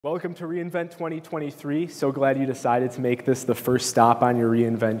Welcome to reInvent 2023. So glad you decided to make this the first stop on your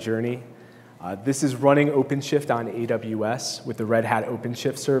reInvent journey. This is running OpenShift on AWS with the Red Hat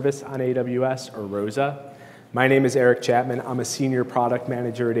OpenShift Service on AWS, or ROSA. My name is Eric Chapman. I'm a senior product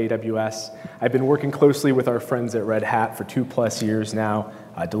manager at AWS. I've been working closely with our friends at Red Hat for 2+ years now,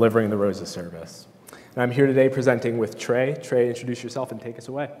 delivering the ROSA service. And I'm here today presenting with Trey. Trey, introduce yourself and take us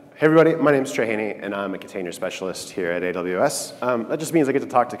away. Hey everybody, my name is Trey Haney, and I'm a container specialist here at AWS. That just means I get to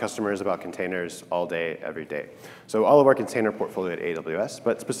talk to customers about containers all day, every day. So all of our container portfolio at AWS,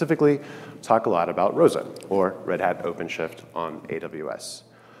 but specifically talk a lot about ROSA, or Red Hat OpenShift on AWS.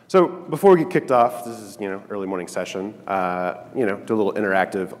 So before we get kicked off, this is early morning session, do a little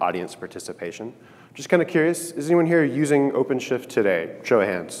interactive audience participation. Just kind of curious, is anyone here using OpenShift today? Show of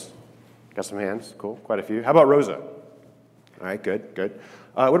hands. Got some hands? Cool, quite a few. How about ROSA? All right, good, good.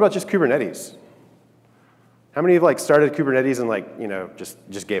 What about just Kubernetes? How many have started Kubernetes and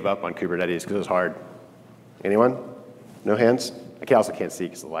just gave up on Kubernetes because it was hard? Anyone? No hands? I also can't see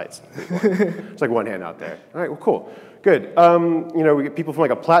because of the lights. It's like one hand out there. All right, well, cool, good. We get people from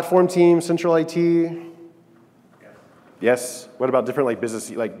a platform team, central IT. Yes. What about different business,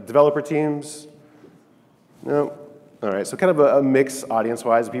 developer teams? No. All right, so kind of a mix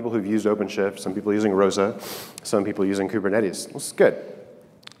audience-wise, people who've used OpenShift, some people using ROSA, some people using Kubernetes. Well, it's good.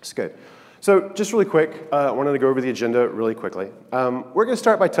 It's good. So just really quick, I wanted to go over the agenda really quickly. We're going to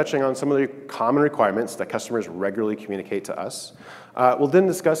start by touching on some of the common requirements that customers regularly communicate to us. We'll then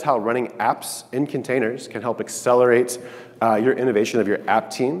discuss how running apps in containers can help accelerate your innovation of your app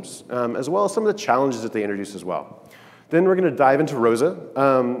teams, as well as some of the challenges that they introduce as well. Then we're going to dive into ROSA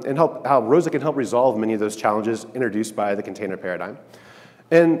and how ROSA can help resolve many of those challenges introduced by the container paradigm.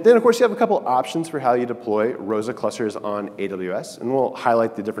 And then, of course, you have a couple options for how you deploy ROSA clusters on AWS, and we'll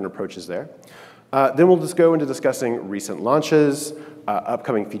highlight the different approaches there. Then we'll just go into discussing recent launches,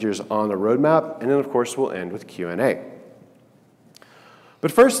 upcoming features on the roadmap, and then, of course, we'll end with Q&A.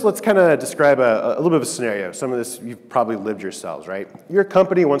 But first, let's kind of describe a little bit of a scenario. Some of this you've probably lived yourselves, right? Your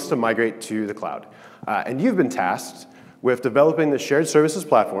company wants to migrate to the cloud, and you've been tasked with developing the shared services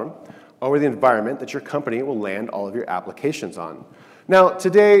platform or the environment that your company will land all of your applications on. Now,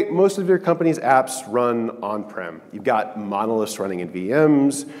 today, most of your company's apps run on-prem. You've got monoliths running in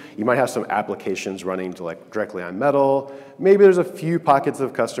VMs. You might have some applications running directly on Metal. Maybe there's a few pockets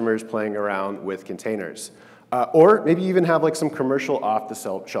of customers playing around with containers. Or maybe you even have some commercial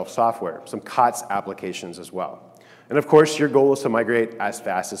off-the-shelf software, some COTS applications as well. And of course, your goal is to migrate as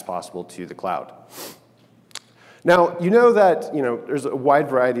fast as possible to the cloud. Now, you know that there's a wide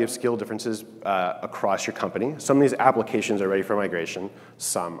variety of skill differences across your company. Some of these applications are ready for migration,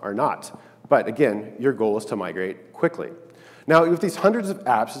 some are not. But again, your goal is to migrate quickly. Now, with these hundreds of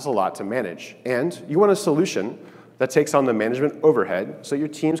apps, it's a lot to manage. And you want a solution that takes on the management overhead so your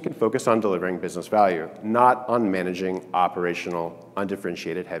teams can focus on delivering business value, not on managing operational,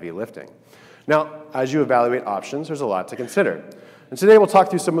 undifferentiated heavy lifting. Now, as you evaluate options, there's a lot to consider. And today we'll talk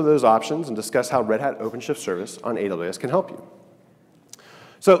through some of those options and discuss how Red Hat OpenShift Service on AWS can help you.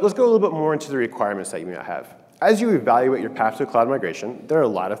 So let's go a little bit more into the requirements that you may have. As you evaluate your path to cloud migration, there are a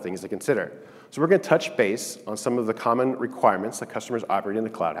lot of things to consider. So we're going to touch base on some of the common requirements that customers operating in the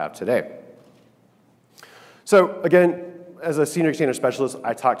cloud have today. So again, as a senior container specialist,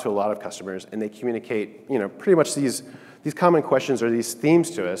 I talk to a lot of customers, and they communicate pretty much these common questions or these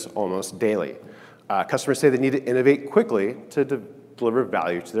themes to us almost daily. Customers say they need to innovate quickly to deliver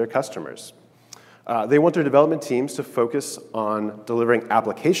value to their customers. They want their development teams to focus on delivering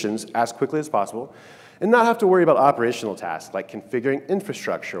applications as quickly as possible and not have to worry about operational tasks like configuring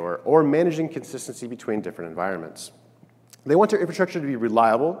infrastructure or managing consistency between different environments. They want their infrastructure to be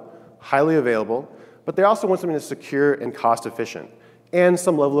reliable, highly available, but they also want something that's secure and cost efficient and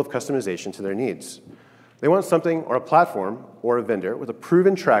some level of customization to their needs. They want something or a platform or a vendor with a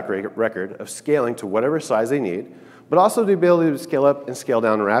proven track record of scaling to whatever size they need, but also the ability to scale up and scale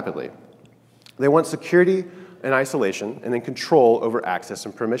down rapidly. They want security and isolation, and then control over access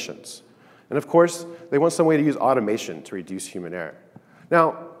and permissions. And of course, they want some way to use automation to reduce human error.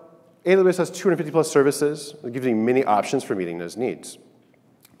 Now, AWS has 250+ services. It gives you many options for meeting those needs.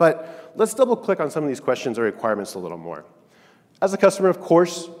 But let's double click on some of these questions or requirements a little more. As a customer, of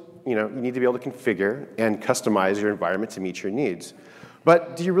course, you need to be able to configure and customize your environment to meet your needs.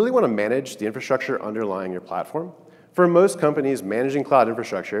 But do you really want to manage the infrastructure underlying your platform? For most companies, managing cloud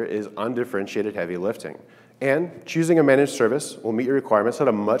infrastructure is undifferentiated heavy lifting. And choosing a managed service will meet your requirements at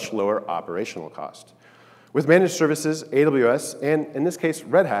a much lower operational cost. With managed services, AWS, and in this case,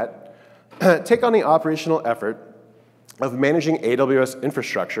 Red Hat, take on the operational effort of managing AWS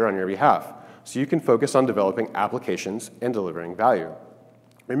infrastructure on your behalf, so you can focus on developing applications and delivering value.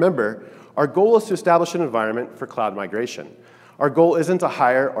 Remember, our goal is to establish an environment for cloud migration. Our goal isn't to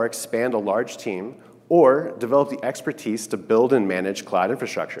hire or expand a large team or develop the expertise to build and manage cloud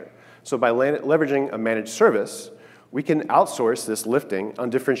infrastructure. So by leveraging a managed service, we can outsource this lifting,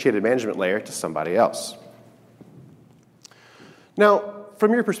 undifferentiated management layer to somebody else. Now,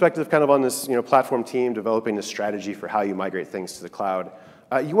 from your perspective, kind of on this platform team developing this strategy for how you migrate things to the cloud,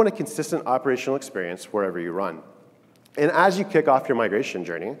 you want a consistent operational experience wherever you run. And as you kick off your migration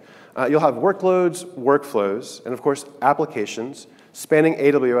journey, you'll have workloads, workflows, and of course, applications spanning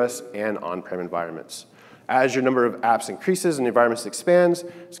AWS and on-prem environments. As your number of apps increases and environments expands,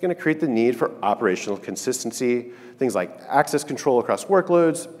 it's going to create the need for operational consistency, things like access control across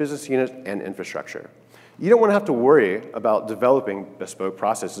workloads, business units, and infrastructure. You don't want to have to worry about developing bespoke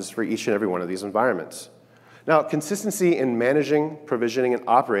processes for each and every one of these environments. Now, consistency in managing, provisioning, and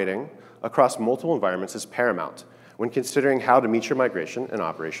operating across multiple environments is paramount when considering how to meet your migration and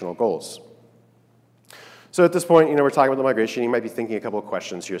operational goals. So at this point, we're talking about the migration. You might be thinking a couple of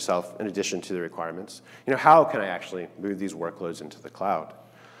questions to yourself in addition to the requirements. How can I actually move these workloads into the cloud?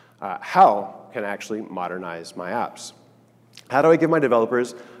 How can I actually modernize my apps? How do I give my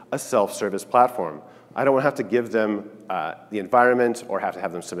developers a self-service platform? I don't want to have to give them the environment or have to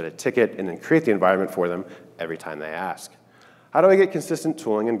have them submit a ticket and then create the environment for them every time they ask. How do I get consistent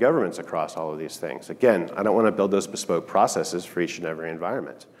tooling and governance across all of these things? Again, I don't want to build those bespoke processes for each and every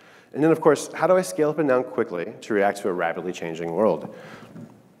environment. And then, of course, how do I scale up and down quickly to react to a rapidly changing world?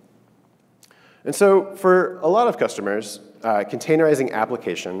 And so for a lot of customers, containerizing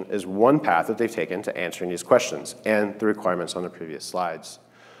application is one path that they've taken to answering these questions and the requirements on the previous slides.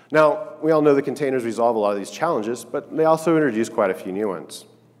 Now, we all know that containers resolve a lot of these challenges, but they also introduce quite a few new ones.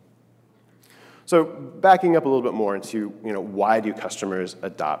 So backing up a little bit more into why do customers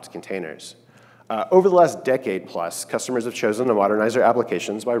adopt containers? Over the last decade plus, customers have chosen to modernize their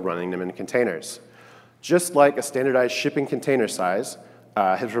applications by running them in containers. Just like a standardized shipping container size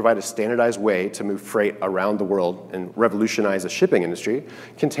has provided a standardized way to move freight around the world and revolutionize the shipping industry,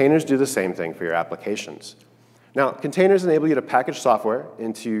 containers do the same thing for your applications. Now, containers enable you to package software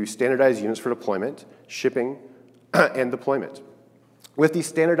into standardized units for deployment, shipping, and deployment. With these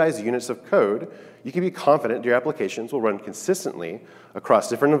standardized units of code, you can be confident your applications will run consistently across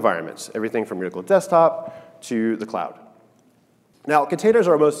different environments, everything from your local desktop to the cloud. Now, containers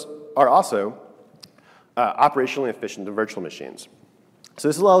are also operationally efficient than virtual machines. So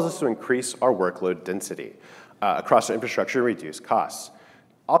this allows us to increase our workload density across our infrastructure and reduce costs.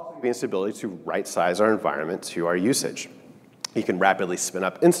 Also means the ability to right-size our environment to our usage. You can rapidly spin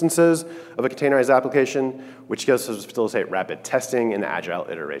up instances of a containerized application, which goes to facilitate rapid testing and agile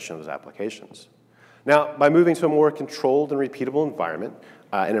iteration of those applications. Now, by moving to a more controlled and repeatable environment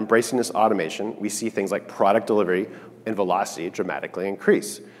and embracing this automation, we see things like product delivery and velocity dramatically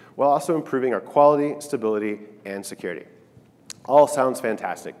increase, while also improving our quality, stability, and security. All sounds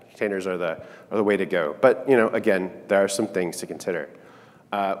fantastic. Containers are the way to go. But again, there are some things to consider.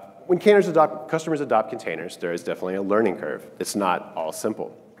 When customers adopt containers, there is definitely a learning curve. It's not all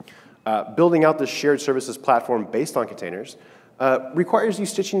simple. Building out this shared services platform based on containers requires you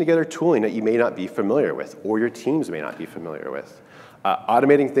stitching together tooling that you may not be familiar with or your teams may not be familiar with.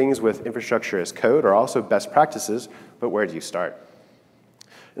 Automating things with infrastructure as code are also best practices, but where do you start?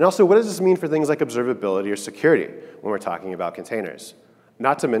 And also, what does this mean for things like observability or security when we're talking about containers?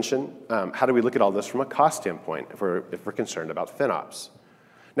 Not to mention, how do we look at all this from a cost standpoint if we're concerned about FinOps?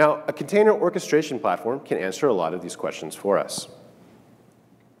 Now, a container orchestration platform can answer a lot of these questions for us.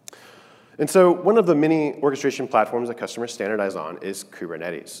 And so one of the many orchestration platforms that customers standardize on is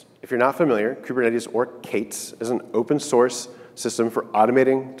Kubernetes. If you're not familiar, Kubernetes, or KATES, is an open source system for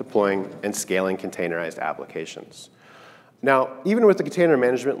automating, deploying, and scaling containerized applications. Now, even with the container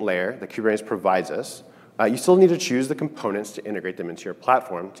management layer that Kubernetes provides us, you still need to choose the components to integrate them into your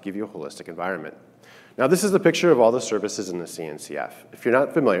platform to give you a holistic environment. Now, this is the picture of all the services in the CNCF. If you're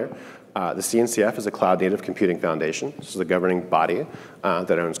not familiar, the CNCF is a cloud-native computing foundation. This is the governing body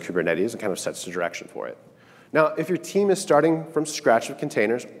that owns Kubernetes and kind of sets the direction for it. Now, if your team is starting from scratch with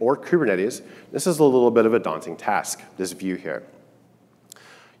containers or Kubernetes, this is a little bit of a daunting task, this view here.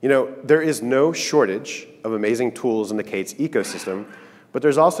 There is no shortage of amazing tools in the KATES ecosystem, but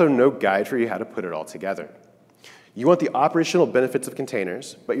there's also no guide for you how to put it all together. You want the operational benefits of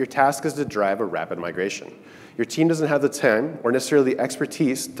containers, but your task is to drive a rapid migration. Your team doesn't have the time or necessarily the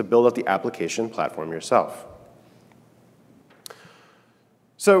expertise to build out the application platform yourself.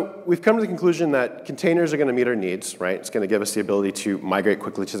 So we've come to the conclusion that containers are going to meet our needs, right? It's going to give us the ability to migrate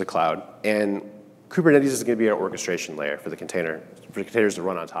quickly to the cloud, and Kubernetes is going to be our orchestration layer for the containers to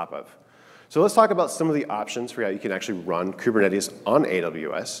run on top of. So let's talk about some of the options for how you can actually run Kubernetes on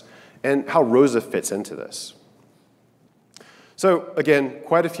AWS and how ROSA fits into this. So again,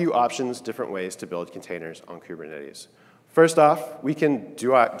 quite a few options, different ways to build containers on Kubernetes. First off, we can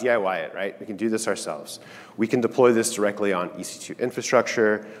DIY it, right? We can do this ourselves. We can deploy this directly on EC2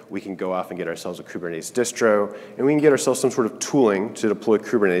 infrastructure. We can go off and get ourselves a Kubernetes distro, and we can get ourselves some sort of tooling to deploy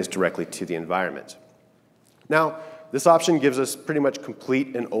Kubernetes directly to the environment. Now, this option gives us pretty much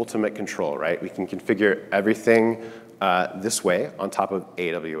complete and ultimate control, right? We can configure everything this way on top of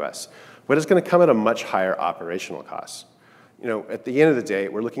AWS, but it's going to come at a much higher operational cost. At the end of the day,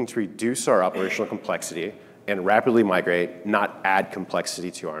 we're looking to reduce our operational complexity and rapidly migrate, not add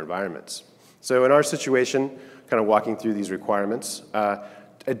complexity to our environments. So in our situation, kind of walking through these requirements, a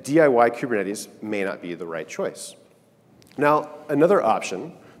DIY Kubernetes may not be the right choice. Now, another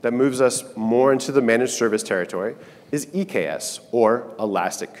option that moves us more into the managed service territory is EKS, or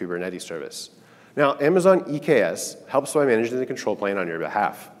Elastic Kubernetes Service. Now, Amazon EKS helps by managing the control plane on your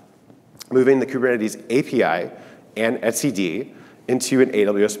behalf, moving the Kubernetes API and etcd into an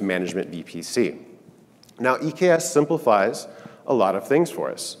AWS management VPC. Now, EKS simplifies a lot of things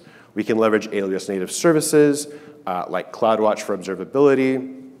for us. We can leverage AWS native services like CloudWatch for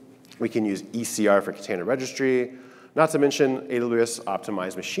observability. We can use ECR for container registry, not to mention AWS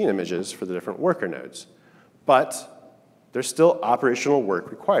optimized machine images for the different worker nodes. But there's still operational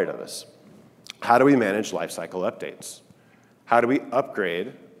work required of us. How do we manage lifecycle updates? How do we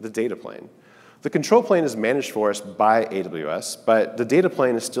upgrade the data plane? The control plane is managed for us by AWS, but the data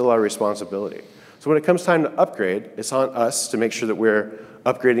plane is still our responsibility. So when it comes time to upgrade, it's on us to make sure that we're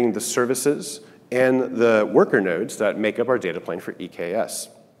upgrading the services and the worker nodes that make up our data plane for EKS.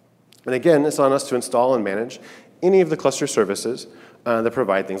 And again, it's on us to install and manage any of the cluster services that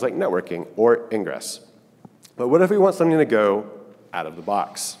provide things like networking or ingress. But what if we want something to go out of the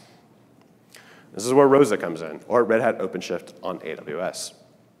box? This is where ROSA comes in, or Red Hat OpenShift on AWS.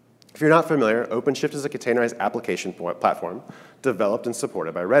 If you're not familiar, OpenShift is a containerized application platform developed and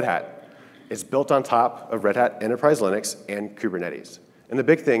supported by Red Hat. It's built on top of Red Hat Enterprise Linux and Kubernetes. And the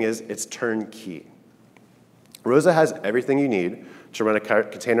big thing is it's turnkey. ROSA has everything you need to run a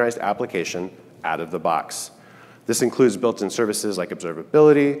containerized application out of the box. This includes built-in services like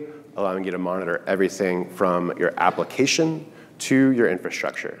observability, allowing you to monitor everything from your application to your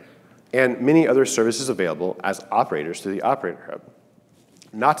infrastructure, and many other services available as operators through the Operator Hub.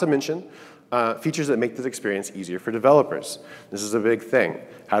 Not to mention features that make this experience easier for developers. This is a big thing.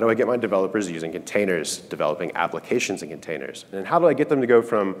 How do I get my developers using containers, developing applications in containers? And how do I get them to go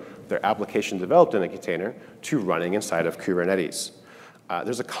from their application developed in a container to running inside of Kubernetes?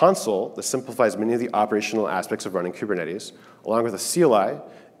 There's a console that simplifies many of the operational aspects of running Kubernetes, along with a CLI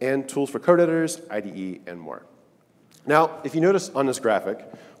and tools for code editors, IDE, and more. Now, if you notice on this graphic,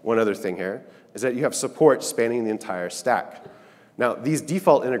 one other thing here is that you have support spanning the entire stack. Now, these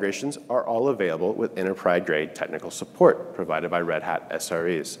default integrations are all available with enterprise-grade technical support provided by Red Hat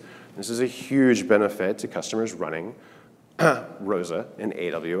SREs. This is a huge benefit to customers running ROSA in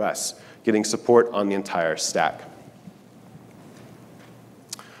AWS, getting support on the entire stack.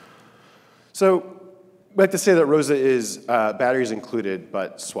 So we like to say that ROSA is batteries included,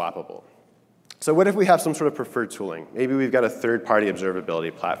 but swappable. So what if we have some sort of preferred tooling? Maybe we've got a third-party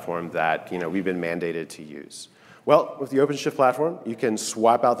observability platform that we've been mandated to use. Well, with the OpenShift platform, you can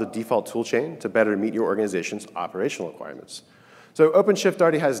swap out the default toolchain to better meet your organization's operational requirements. So OpenShift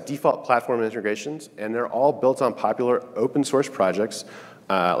already has default platform integrations, and they're all built on popular open source projects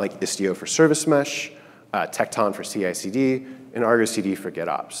like Istio for Service Mesh, Tekton for CI/CD, and Argo CD for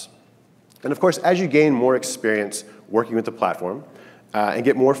GitOps. And of course, as you gain more experience working with the platform and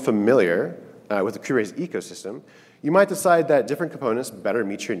get more familiar with the Kubernetes ecosystem, you might decide that different components better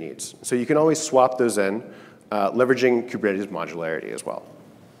meet your needs. So you can always swap those in, leveraging Kubernetes modularity as well.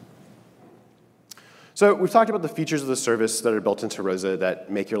 So we've talked about the features of the service that are built into ROSA that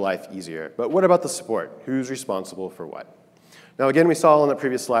make your life easier. But what about the support? Who's responsible for what? Now, again, we saw on the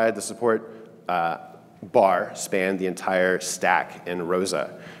previous slide the support bar spanned the entire stack in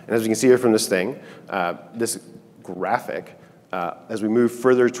ROSA. And as we can see here from this thing, this graphic, as we move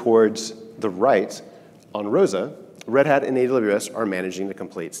further towards the right on ROSA, Red Hat and AWS are managing the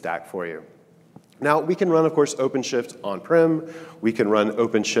complete stack for you. Now, we can run, of course, OpenShift on-prem. We can run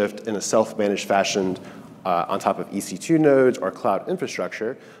OpenShift in a self-managed fashion on top of EC2 nodes or cloud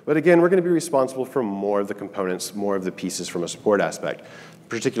infrastructure. But again, we're going to be responsible for more of the components, more of the pieces from a support aspect,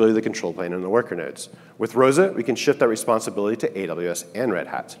 particularly the control plane and the worker nodes. With ROSA, we can shift that responsibility to AWS and Red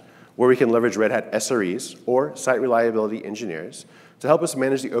Hat, where we can leverage Red Hat SREs or site reliability engineers to help us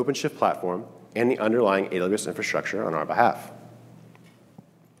manage the OpenShift platform and the underlying AWS infrastructure on our behalf.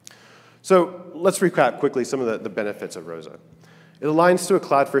 So let's recap quickly some of the benefits of ROSA. It aligns to a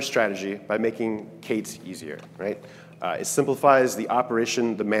cloud-first strategy by making K8s easier, right? It simplifies the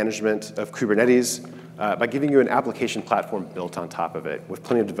operation, the management of Kubernetes by giving you an application platform built on top of it with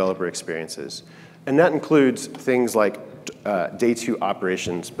plenty of developer experiences. And that includes things like day 2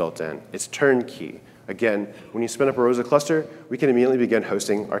 operations built in. It's turnkey. Again, when you spin up a ROSA cluster, we can immediately begin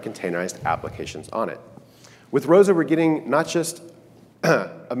hosting our containerized applications on it. With ROSA, we're getting not just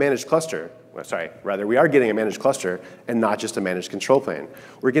a managed cluster. Well, sorry, rather, we are getting a managed cluster and not just a managed control plane.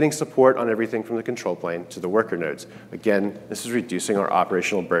 We're getting support on everything from the control plane to the worker nodes. Again, this is reducing our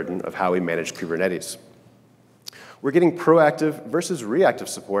operational burden of how we manage Kubernetes. We're getting proactive versus reactive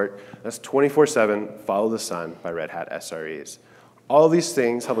support. That's 24/7, follow the sun by Red Hat SREs. All of these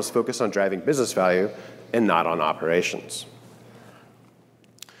things help us focus on driving business value and not on operations.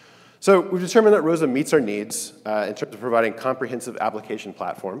 So we've determined that ROSA meets our needs in terms of providing comprehensive application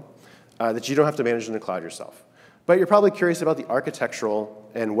platform that you don't have to manage in the cloud yourself. But you're probably curious about the architectural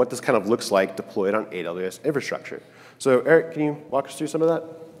and what this kind of looks like deployed on AWS infrastructure. So Eric, can you walk us through some of that?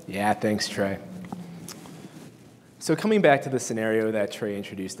 Yeah, thanks, Trey. So coming back to the scenario that Trey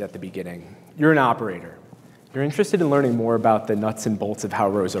introduced at the beginning, you're an operator. You're interested in learning more about the nuts and bolts of how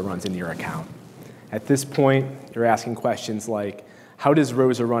ROSA runs in your account. At this point, you're asking questions like, how does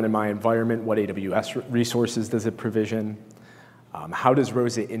ROSA run in my environment? What AWS resources does it provision? How does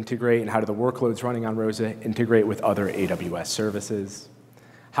ROSA integrate, and how do the workloads running on ROSA integrate with other AWS services?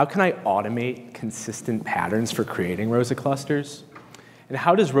 How can I automate consistent patterns for creating ROSA clusters? And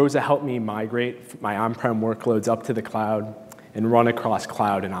how does ROSA help me migrate my on-prem workloads up to the cloud and run across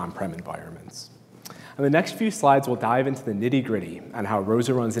cloud and on-prem environments? On the next few slides, we'll dive into the nitty-gritty on how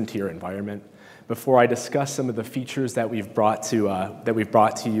ROSA runs into your environment before I discuss some of the features that we've brought to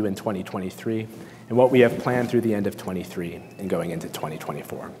you in 2023 and what we have planned through the end of 23 and going into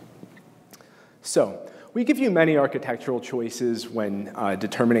 2024. So we give you many architectural choices when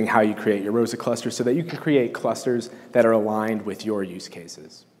determining how you create your ROSA cluster so that you can create clusters that are aligned with your use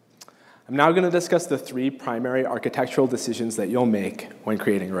cases. I'm now going to discuss the 3 primary architectural decisions that you'll make when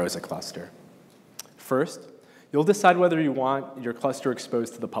creating a ROSA cluster. First, you'll decide whether you want your cluster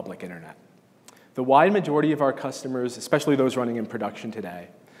exposed to the public internet. The wide majority of our customers, especially those running in production today,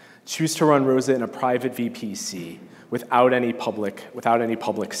 choose to run ROSA in a private VPC without any public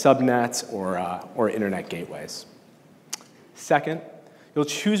subnets or internet gateways. Second, you'll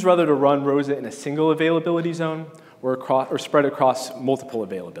choose whether to run ROSA in a single availability zone or spread across multiple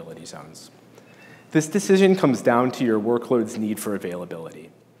availability zones. This decision comes down to your workload's need for availability.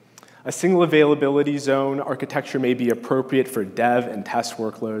 A single availability zone architecture may be appropriate for dev and test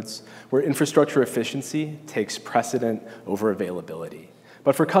workloads where infrastructure efficiency takes precedent over availability.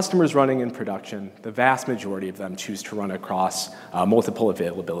 But for customers running in production, the vast majority of them choose to run across multiple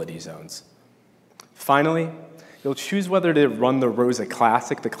availability zones. Finally, you'll choose whether to run the ROSA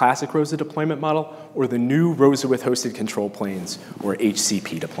Classic, the classic ROSA deployment model, or the new ROSA with hosted control planes, or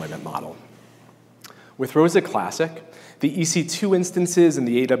HCP deployment model. With ROSA Classic, the EC2 instances and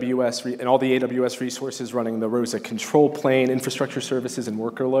all the AWS resources running the ROSA control plane, infrastructure services, and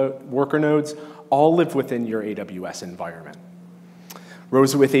worker nodes all live within your AWS environment.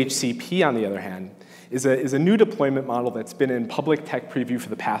 ROSA with HCP, on the other hand, is a new deployment model that's been in public tech preview for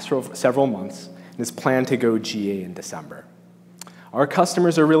the past several months and is planned to go GA in December. Our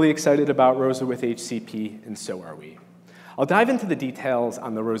customers are really excited about ROSA with HCP, and so are we. I'll dive into the details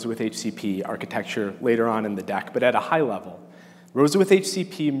on the ROSA with HCP architecture later on in the deck, but at a high level, ROSA with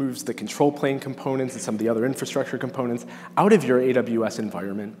HCP moves the control plane components and some of the other infrastructure components out of your AWS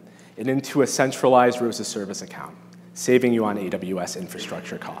environment and into a centralized ROSA service account, saving you on AWS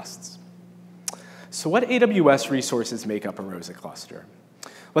infrastructure costs. So what AWS resources make up a ROSA cluster?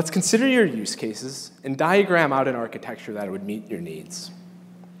 Let's consider your use cases and diagram out an architecture that would meet your needs.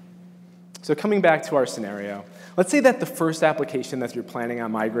 So coming back to our scenario, let's say that the first application that you're planning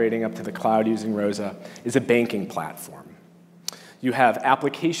on migrating up to the cloud using ROSA is a banking platform. You have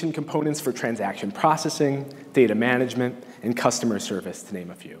application components for transaction processing, data management, and customer service, to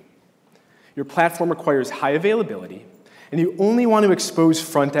name a few. Your platform requires high availability, and you only want to expose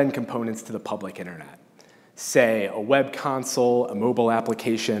front-end components to the public internet. Say, a web console, a mobile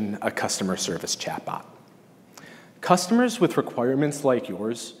application, a customer service chatbot. Customers with requirements like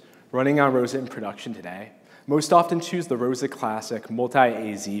yours running on ROSA in production today most often choose the ROSA Classic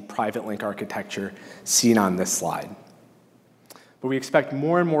multi-AZ private link architecture seen on this slide. But we expect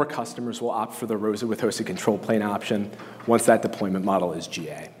more and more customers will opt for the ROSA with hosted control plane option once that deployment model is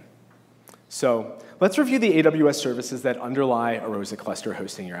GA. So let's review the AWS services that underlie a ROSA cluster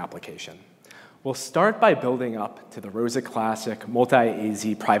hosting your application. We'll start by building up to the ROSA classic multi-AZ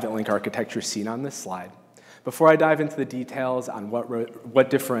private link architecture seen on this slide, before I dive into the details on what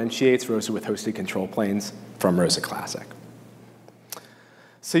differentiates ROSA with hosted control planes from ROSA Classic.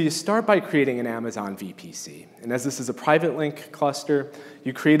 So you start by creating an Amazon VPC. And as this is a private link cluster,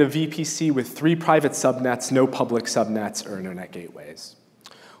 you create a VPC with 3 private subnets, no public subnets or internet gateways.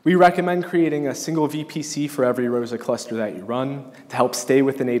 We recommend creating a single VPC for every ROSA cluster that you run to help stay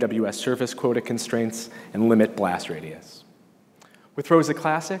within AWS service quota constraints and limit blast radius. With ROSA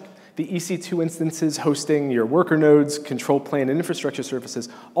Classic, the EC2 instances hosting your worker nodes, control plane, and infrastructure services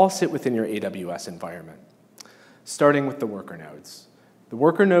all sit within your AWS environment. Starting with the worker nodes. The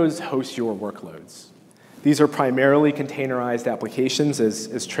worker nodes host your workloads. These are primarily containerized applications,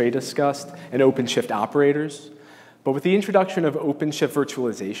 as Trey discussed, and OpenShift operators. But with the introduction of OpenShift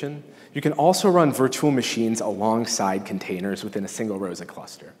virtualization, you can also run virtual machines alongside containers within a single ROSA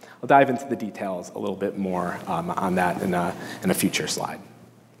cluster. I'll dive into the details a little bit more on that in a future slide.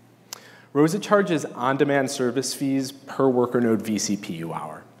 ROSA charges on-demand service fees per worker node vCPU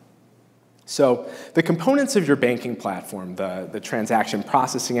hour. So the components of your banking platform, the transaction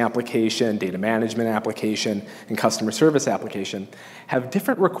processing application, data management application, and customer service application, have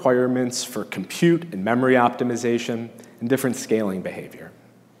different requirements for compute and memory optimization and different scaling behavior.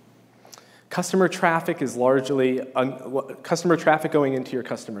 Customer traffic going into your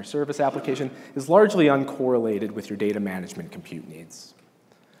customer service application is largely uncorrelated with your data management compute needs.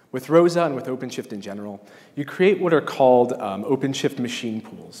 With ROSA and with OpenShift in general, you create what are called OpenShift machine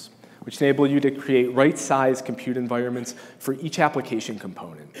pools, which enable you to create right-sized compute environments for each application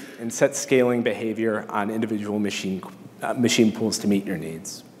component and set scaling behavior on individual machine pools to meet your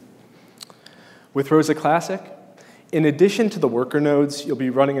needs. With ROSA Classic, in addition to the worker nodes, you'll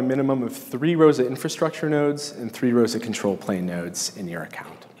be running a minimum of 3 ROSA infrastructure nodes and 3 ROSA control plane nodes in your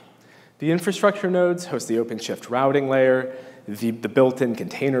account. The infrastructure nodes host the OpenShift routing layer, the built-in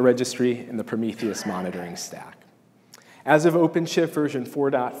container registry, and the Prometheus monitoring stack. As of OpenShift version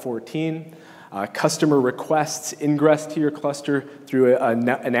 4.14, customer requests ingress to your cluster through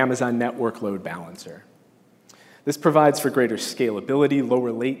an Amazon network load balancer. This provides for greater scalability,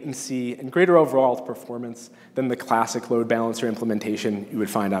 lower latency, and greater overall performance than the classic load balancer implementation you would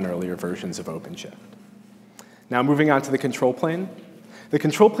find on earlier versions of OpenShift. Now moving on to the control plane. The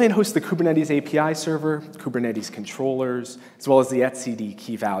control plane hosts the Kubernetes API server, Kubernetes controllers, as well as the etcd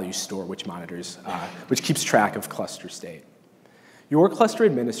key value store, which keeps track of cluster state. Your cluster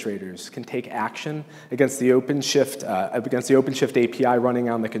administrators can take action against the OpenShift API running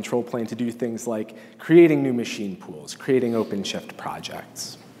on the control plane to do things like creating new machine pools, creating OpenShift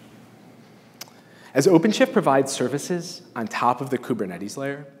projects. As OpenShift provides services on top of the Kubernetes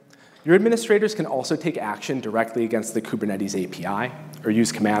layer, your administrators can also take action directly against the Kubernetes API or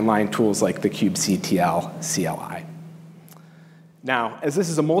use command line tools like the kubectl CLI. Now, as this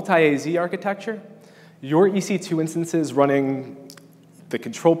is a multi-AZ architecture, your EC2 instances running the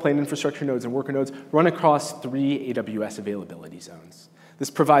control plane infrastructure nodes and worker nodes run across 3 AWS availability zones. This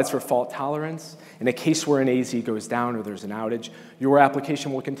provides for fault tolerance. In a case where an AZ goes down or there's an outage, your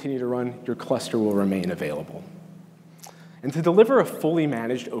application will continue to run, your cluster will remain available. And to deliver a fully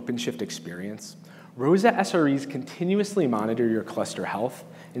managed OpenShift experience, ROSA SREs continuously monitor your cluster health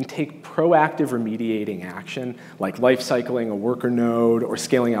and take proactive remediating action, like lifecycling a worker node or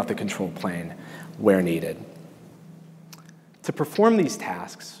scaling out the control plane where needed. To perform these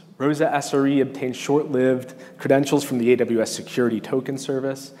tasks, ROSA SRE obtains short-lived credentials from the AWS Security Token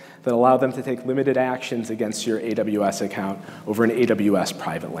Service that allow them to take limited actions against your AWS account over an AWS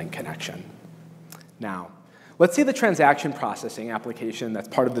private link connection. Now, let's say the transaction processing application that's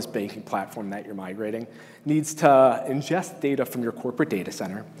part of this banking platform that you're migrating needs to ingest data from your corporate data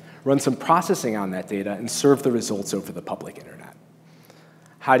center, run some processing on that data, and serve the results over the public internet.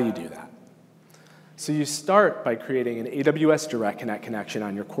 How do you do that? So you start by creating an AWS Direct Connect connection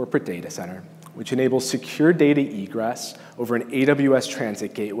on your corporate data center, which enables secure data egress over an AWS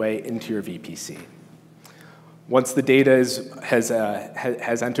transit gateway into your VPC. Once the data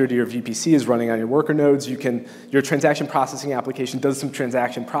has entered your VPC, is running on your worker nodes, your transaction processing application does some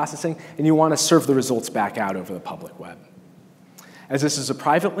transaction processing, and you want to serve the results back out over the public web. As this is a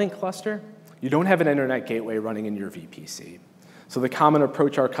private link cluster, you don't have an internet gateway running in your VPC. So the common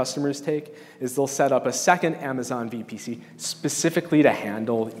approach our customers take is they'll set up a second Amazon VPC specifically to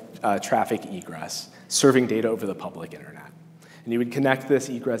handle traffic egress, serving data over the public internet. And you would connect this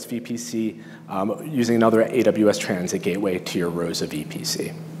egress VPC using another AWS transit gateway to your ROSA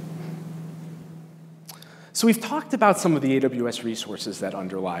VPC. So we've talked about some of the AWS resources that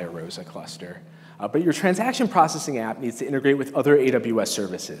underlie a ROSA cluster, but your transaction processing app needs to integrate with other AWS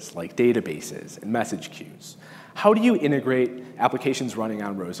services like databases and message queues. How do you integrate applications running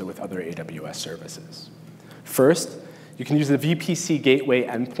on ROSA with other AWS services? First, you can use the VPC gateway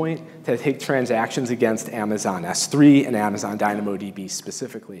endpoint to take transactions against Amazon S3 and Amazon DynamoDB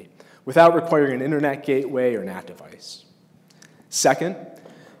specifically, without requiring an internet gateway or NAT device. Second,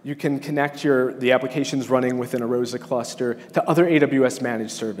 you can connect the applications running within a ROSA cluster to other AWS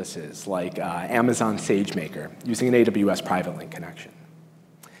managed services like Amazon SageMaker using an AWS private link connection.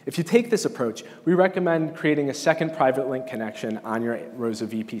 If you take this approach, we recommend creating a second private link connection on your ROSA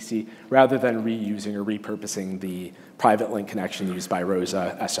VPC rather than reusing or repurposing the private link connection used by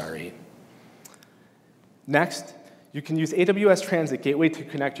ROSA SRE. Next, you can use AWS Transit Gateway to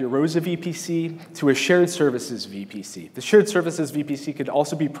connect your ROSA VPC to a shared services VPC. The shared services VPC could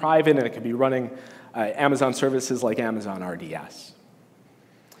also be private, and it could be running Amazon services like Amazon RDS.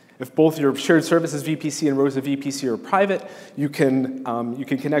 If both your shared services VPC and ROSA VPC are private, you can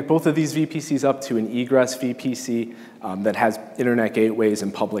connect both of these VPCs up to an egress VPC that has internet gateways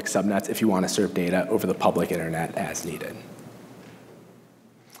and public subnets if you want to serve data over the public internet as needed.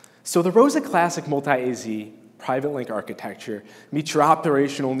 So the ROSA Classic multi-AZ private link architecture meets your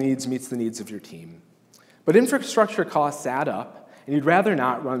operational needs, meets the needs of your team. But infrastructure costs add up, and you'd rather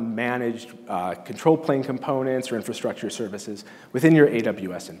not run managed control plane components or infrastructure services within your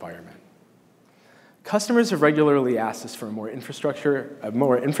AWS environment. Customers have regularly asked us for a more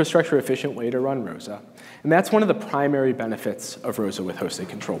infrastructure-efficient way to run ROSA, and that's one of the primary benefits of ROSA with hosted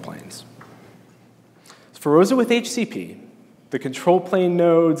control planes. For ROSA with HCP, the control plane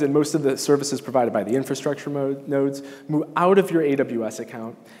nodes and most of the services provided by the infrastructure nodes move out of your AWS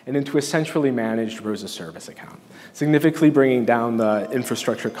account and into a centrally managed ROSA service account, significantly bringing down the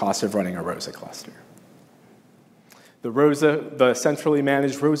infrastructure costs of running a ROSA cluster. The centrally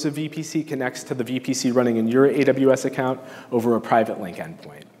managed ROSA VPC connects to the VPC running in your AWS account over a private link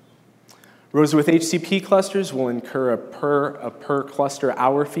endpoint. ROSA with HCP clusters will incur a per cluster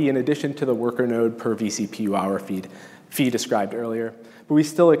hour fee in addition to the worker node per vCPU hour fee described earlier, but we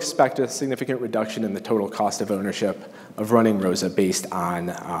still expect a significant reduction in the total cost of ownership of running ROSA based on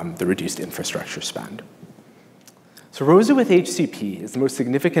the reduced infrastructure spend. So ROSA with HCP is the most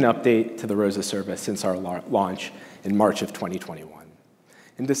significant update to the ROSA service since our launch in March of 2021.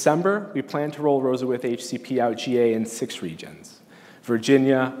 In December, we plan to roll ROSA with HCP out GA in 6 regions: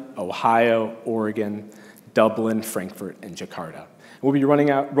 Virginia, Ohio, Oregon, Dublin, Frankfurt, and Jakarta. We'll be rolling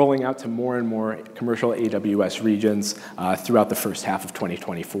out to more and more commercial AWS regions throughout the first half of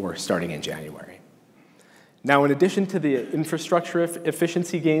 2024, starting in January. Now, in addition to the infrastructure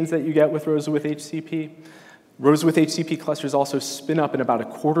efficiency gains that you get with ROSA with HCP clusters also spin up in about a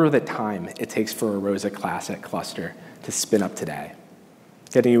quarter of the time it takes for a ROSA Classic cluster to spin up today,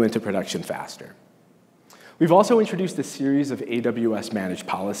 getting you into production faster. We've also introduced a series of AWS managed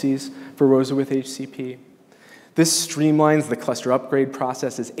policies for ROSA with HCP. This streamlines the cluster upgrade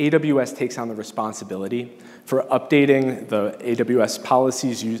process as AWS takes on the responsibility for updating the AWS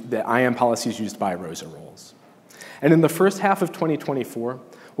policies, the IAM policies used by ROSA roles. And in the first half of 2024,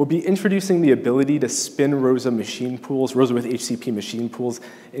 we'll be introducing the ability to spin ROSA machine pools, ROSA with HCP machine pools,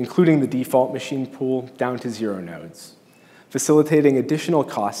 including the default machine pool, down to 0 nodes, facilitating additional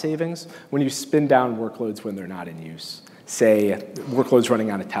cost savings when you spin down workloads when they're not in use, say workloads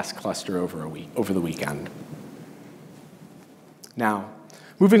running on a test cluster over the weekend. Now,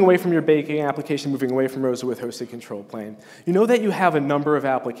 moving away from your baking application, moving away from ROSA with hosted control plane, you know that you have a number of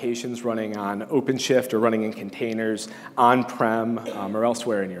applications running on OpenShift or running in containers on-prem or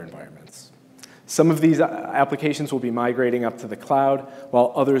elsewhere in your environments. Some of these applications will be migrating up to the cloud,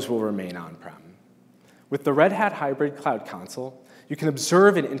 while others will remain on-prem. With the Red Hat Hybrid Cloud Console, you can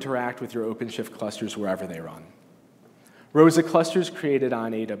observe and interact with your OpenShift clusters wherever they run. ROSA clusters created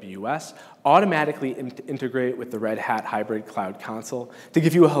on AWS automatically integrate with the Red Hat Hybrid Cloud Console to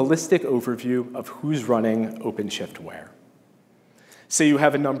give you a holistic overview of who's running OpenShift where. Say you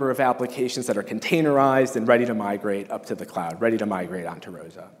have a number of applications that are containerized and ready to migrate up to the cloud, ready to migrate onto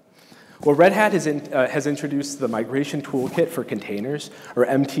ROSA. Well, Red Hat has introduced the Migration Toolkit for Containers, or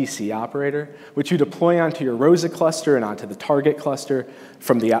MTC operator, which you deploy onto your ROSA cluster and onto the target cluster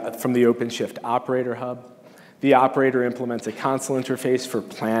from the OpenShift Operator Hub. The operator implements a console interface for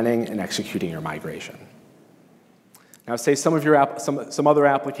planning and executing your migration. Now, say some other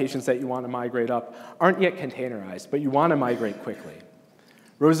applications that you want to migrate up aren't yet containerized, but you want to migrate quickly.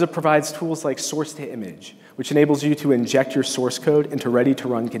 ROSA provides tools like source to image, which enables you to inject your source code into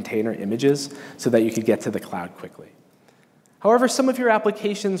ready-to-run container images so that you can get to the cloud quickly. However, some of your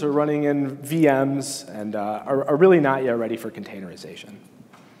applications are running in VMs and are really not yet ready for containerization.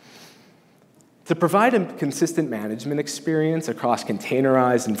 To provide a consistent management experience across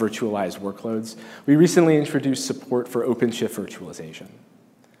containerized and virtualized workloads, we recently introduced support for OpenShift virtualization.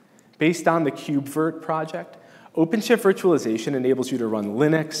 Based on the KubeVirt project, OpenShift virtualization enables you to run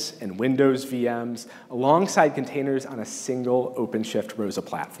Linux and Windows VMs alongside containers on a single OpenShift ROSA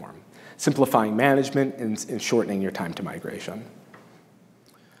platform, simplifying management and shortening your time to migration.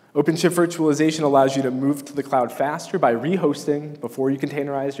 OpenShift virtualization allows you to move to the cloud faster by rehosting before you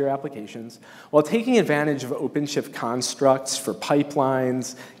containerize your applications, while taking advantage of OpenShift constructs for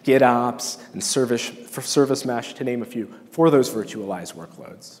pipelines, GitOps, and service mesh, to name a few, for those virtualized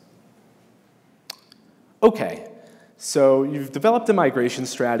workloads. Okay, so you've developed a migration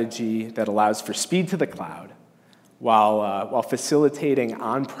strategy that allows for speed to the cloud, while facilitating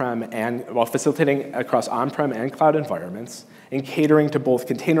across on-prem and cloud environments, and catering to both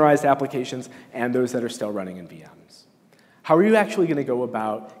containerized applications and those that are still running in VMs. How are you actually going to go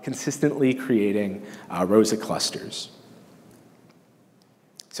about consistently creating ROSA clusters?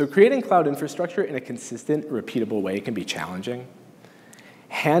 So creating cloud infrastructure in a consistent, repeatable way can be challenging.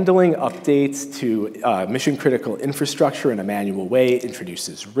 Handling updates to mission-critical infrastructure in a manual way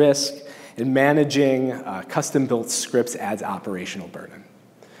introduces risk, and managing custom-built scripts adds operational burden.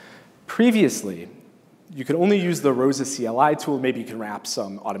 Previously, you could only use the ROSA CLI tool, maybe you can wrap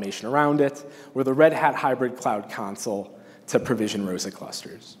some automation around it, or the Red Hat Hybrid Cloud Console to provision ROSA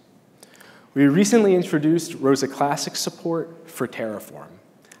clusters. We recently introduced ROSA Classic support for Terraform.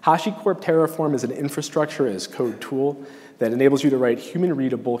 HashiCorp Terraform is an infrastructure as code tool that enables you to write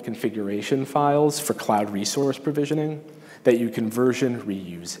human-readable configuration files for cloud resource provisioning that you can version,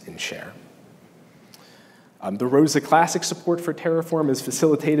 reuse, and share. The ROSA Classic support for Terraform is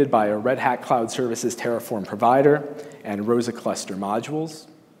facilitated by a Red Hat Cloud Services Terraform provider and ROSA cluster modules.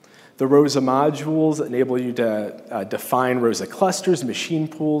 The ROSA modules enable you to define ROSA clusters, machine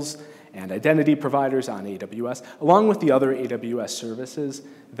pools, and identity providers on AWS, along with the other AWS services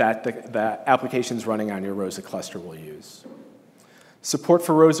that the applications running on your ROSA cluster will use. Support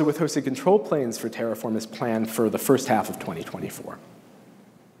for ROSA with hosted control planes for Terraform is planned for the first half of 2024.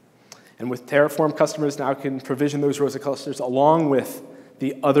 And with Terraform, customers now can provision those ROSA clusters along with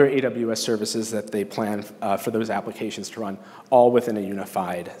the other AWS services that they plan for those applications to run, all within a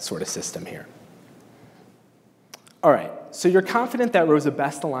unified sort of system here. All right, so you're confident that ROSA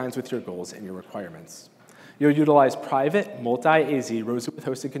best aligns with your goals and your requirements. You'll utilize private, multi-AZ ROSA with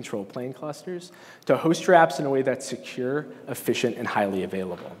hosted control plane clusters to host your apps in a way that's secure, efficient, and highly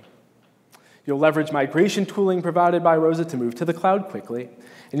available. You'll leverage migration tooling provided by ROSA to move to the cloud quickly,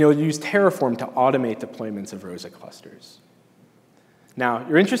 and you'll use Terraform to automate deployments of ROSA clusters. Now,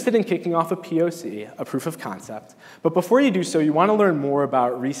 you're interested in kicking off a POC, a proof of concept, but before you do so, you want to learn more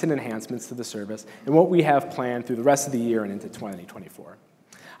about recent enhancements to the service and what we have planned through the rest of the year and into 2024.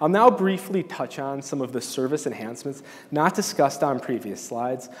 I'll now briefly touch on some of the service enhancements not discussed on previous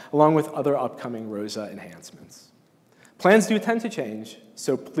slides, along with other upcoming ROSA enhancements. Plans do tend to change,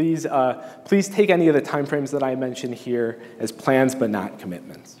 so please take any of the timeframes that I mentioned here as plans but not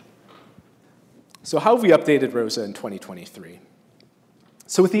commitments. So how have we updated ROSA in 2023?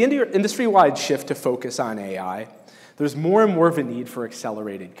 So with the industry-wide shift to focus on AI, there's more and more of a need for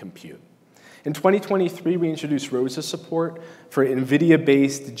accelerated compute. In 2023, we introduced ROSA support for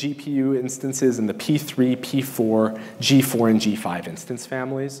NVIDIA-based GPU instances in the P3, P4, G4, and G5 instance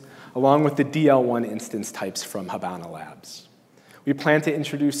families, along with the DL1 instance types from Habana Labs. We plan to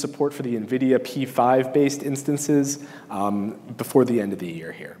introduce support for the NVIDIA P5-based instances before the end of the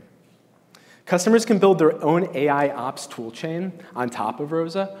year here. Customers can build their own AI ops toolchain on top of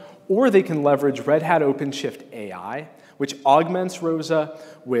ROSA, or they can leverage Red Hat OpenShift AI, which augments ROSA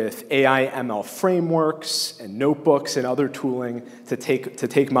with AI ML frameworks and notebooks and other tooling to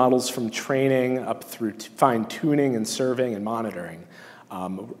take models from training up through fine-tuning and serving and monitoring,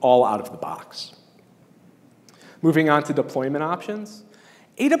 all out of the box. Moving on to deployment options,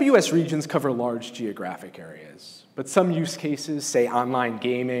 AWS regions cover large geographic areas, but some use cases, say online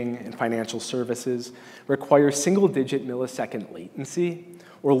gaming and financial services, require single-digit millisecond latency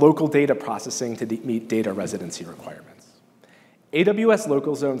or local data processing to meet data residency requirements. AWS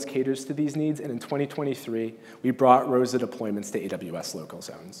Local Zones caters to these needs, and in 2023, we brought ROSA deployments to AWS Local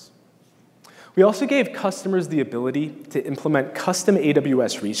Zones. We also gave customers the ability to implement custom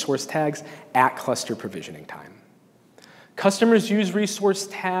AWS resource tags at cluster provisioning time. Customers use resource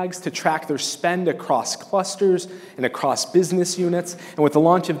tags to track their spend across clusters and across business units. And with the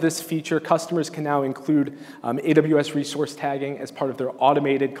launch of this feature, customers can now include AWS resource tagging as part of their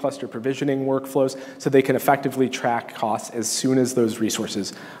automated cluster provisioning workflows so they can effectively track costs as soon as those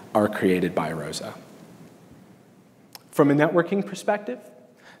resources are created by ROSA. From a networking perspective,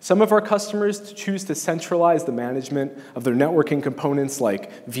 some of our customers choose to centralize the management of their networking components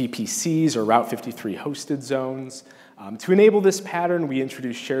like VPCs or Route 53 hosted zones. To enable this pattern, we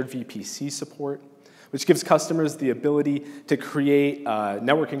introduced shared VPC support, which gives customers the ability to create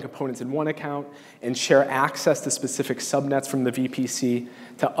networking components in one account and share access to specific subnets from the VPC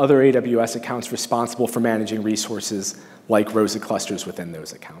to other AWS accounts responsible for managing resources like ROSA clusters within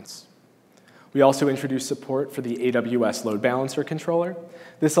those accounts. We also introduced support for the AWS load balancer controller.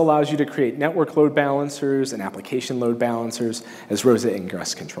 This allows you to create network load balancers and application load balancers as ROSA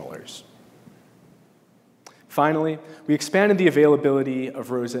ingress controllers. Finally, we expanded the availability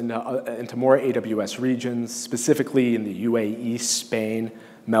of ROSA into more AWS regions, specifically in the UAE, Spain,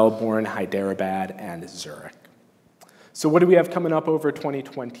 Melbourne, Hyderabad, and Zurich. So what do we have coming up over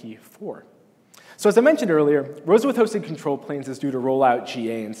 2024? So as I mentioned earlier, ROSA with hosted control planes is due to roll out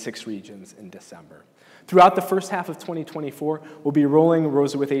GA in 6 regions in December. Throughout the first half of 2024, we'll be rolling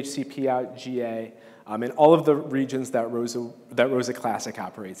ROSA with HCP out GA in all of the regions that ROSA Classic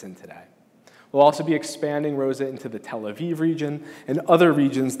operates in today. We'll also be expanding ROSA into the Tel Aviv region and other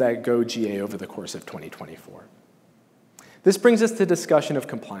regions that go GA over the course of 2024. This brings us to discussion of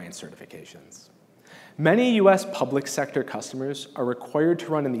compliance certifications. Many US public sector customers are required to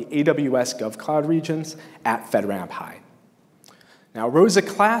run in the AWS GovCloud regions at FedRAMP High. Now, ROSA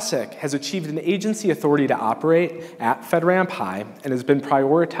Classic has achieved an agency authority to operate at FedRAMP High and has been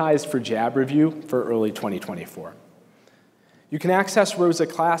prioritized for JAB review for early 2024. You can access ROSA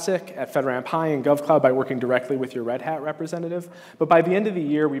Classic at FedRAMP High and GovCloud by working directly with your Red Hat representative, but by the end of the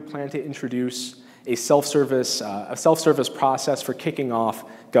year, we plan to introduce a self-service process for kicking off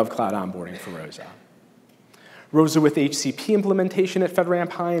GovCloud onboarding for ROSA. ROSA with HCP implementation at FedRAMP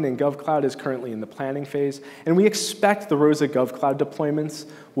High and in GovCloud is currently in the planning phase, and we expect the ROSA GovCloud deployments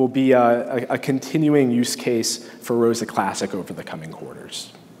will be a continuing use case for ROSA Classic over the coming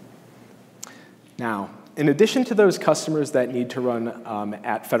quarters. Now, in addition to those customers that need to run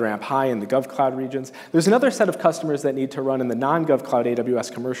at FedRAMP High in the GovCloud regions, there's another set of customers that need to run in the non-GovCloud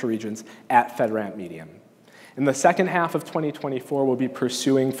AWS commercial regions at FedRAMP Medium. In the second half of 2024, we'll be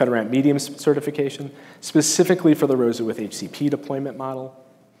pursuing FedRAMP Medium certification, specifically for the ROSA with HCP deployment model.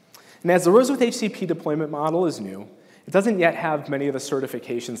 And as the ROSA with HCP deployment model is new, it doesn't yet have many of the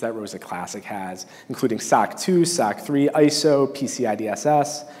certifications that ROSA Classic has, including SOC 2, SOC 3, ISO, PCI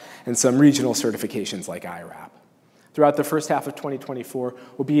DSS, and some regional certifications like IRAP. Throughout the first half of 2024,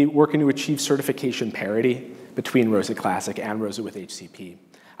 we'll be working to achieve certification parity between ROSA Classic and ROSA with HCP,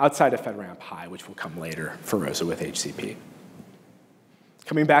 outside of FedRAMP High, which will come later for ROSA with HCP.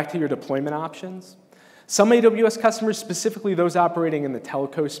 Coming back to your deployment options, some AWS customers, specifically those operating in the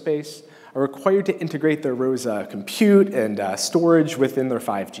telco space, are required to integrate their ROSA compute and storage within their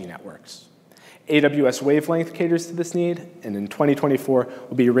 5G networks. AWS Wavelength caters to this need, and in 2024,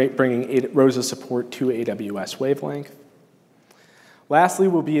 we'll be bringing ROSA support to AWS Wavelength. Lastly,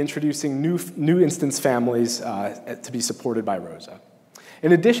 we'll be introducing new instance families to be supported by ROSA.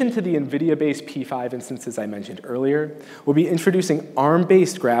 In addition to the NVIDIA-based P5 instances I mentioned earlier, we'll be introducing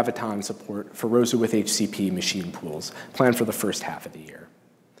ARM-based Graviton support for ROSA with HCP machine pools, planned for the first half of the year.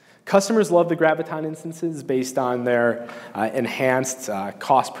 Customers love the Graviton instances based on their enhanced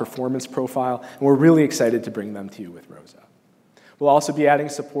cost-performance profile, and we're really excited to bring them to you with ROSA. We'll also be adding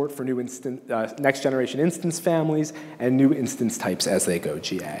support for new next-generation instance families and new instance types as they go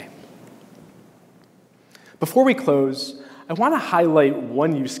GA. Before we close, I want to highlight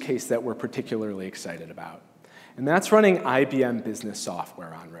one use case that we're particularly excited about, and that's running IBM business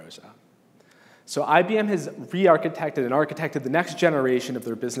software on ROSA. So IBM has re-architected and architected the next generation of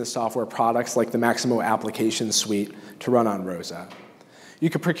their business software products like the Maximo Application Suite to run on ROSA. You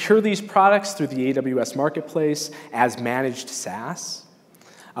can procure these products through the AWS Marketplace as managed SaaS,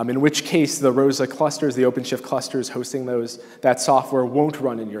 in which case the ROSA clusters, the OpenShift clusters hosting that software won't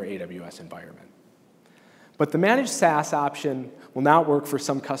run in your AWS environment. But the managed SaaS option will not work for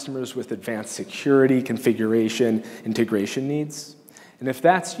some customers with advanced security, configuration, integration needs. And if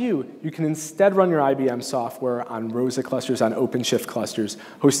that's you, you can instead run your IBM software on ROSA clusters, on OpenShift clusters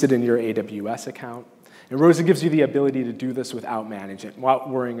hosted in your AWS account. And ROSA gives you the ability to do this without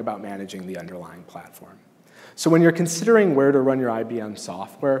worrying about managing the underlying platform. So when you're considering where to run your IBM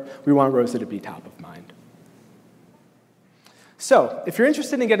software, we want ROSA to be top of mind. So if you're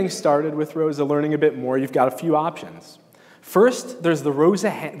interested in getting started with ROSA, learning a bit more, you've got a few options. First, there's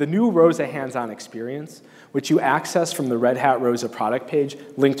the new ROSA hands-on experience, which you access from the Red Hat ROSA product page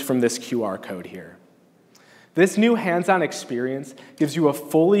linked from this QR code here. This new hands-on experience gives you a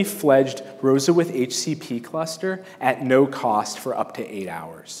fully fledged ROSA with HCP cluster at no cost for up to 8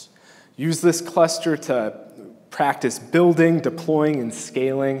 hours. Use this cluster to practice building, deploying, and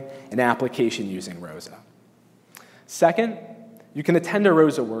scaling an application using ROSA. Second, you can attend a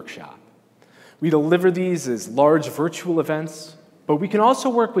ROSA workshop. We deliver these as large virtual events, but we can also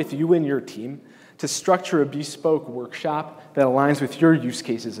work with you and your team to structure a bespoke workshop that aligns with your use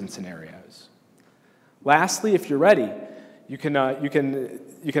cases and scenarios. Lastly, if you're ready, you can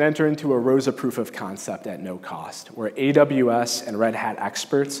enter into a ROSA proof of concept at no cost, where AWS and Red Hat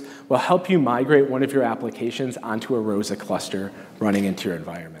experts will help you migrate one of your applications onto a ROSA cluster running into your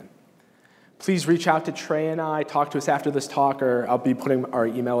environment. Please reach out to Trey and I, talk to us after this talk, or I'll be putting our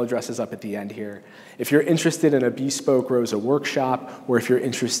email addresses up at the end here, if you're interested in a bespoke ROSA workshop or if you're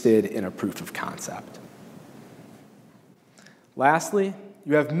interested in a proof of concept. Lastly,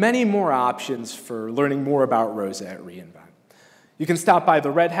 you have many more options for learning more about ROSA at reInvent. You can stop by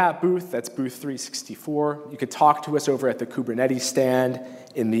the Red Hat booth, that's booth 364. You could talk to us over at the Kubernetes stand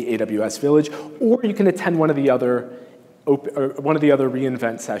in the AWS Village, or you can attend one of the other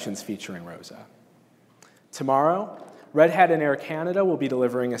reInvent sessions featuring ROSA. Tomorrow, Red Hat and Air Canada will be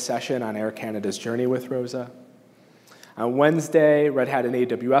delivering a session on Air Canada's journey with ROSA. On Wednesday, Red Hat and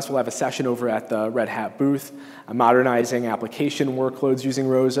AWS will have a session over at the Red Hat booth on modernizing application workloads using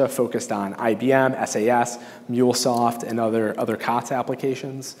ROSA, focused on IBM, SAS, MuleSoft, and other COTS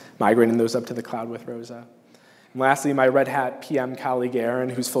applications, migrating those up to the cloud with ROSA. And lastly, my Red Hat PM colleague, Aaron,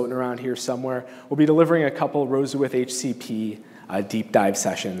 who's floating around here somewhere, will be delivering a couple ROSA with HCP deep dive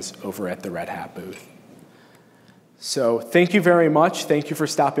sessions over at the Red Hat booth. So thank you very much. Thank you for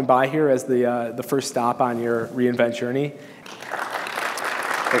stopping by here as the first stop on your reInvent journey.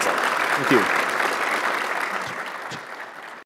 Thanks, Aaron. Thank you.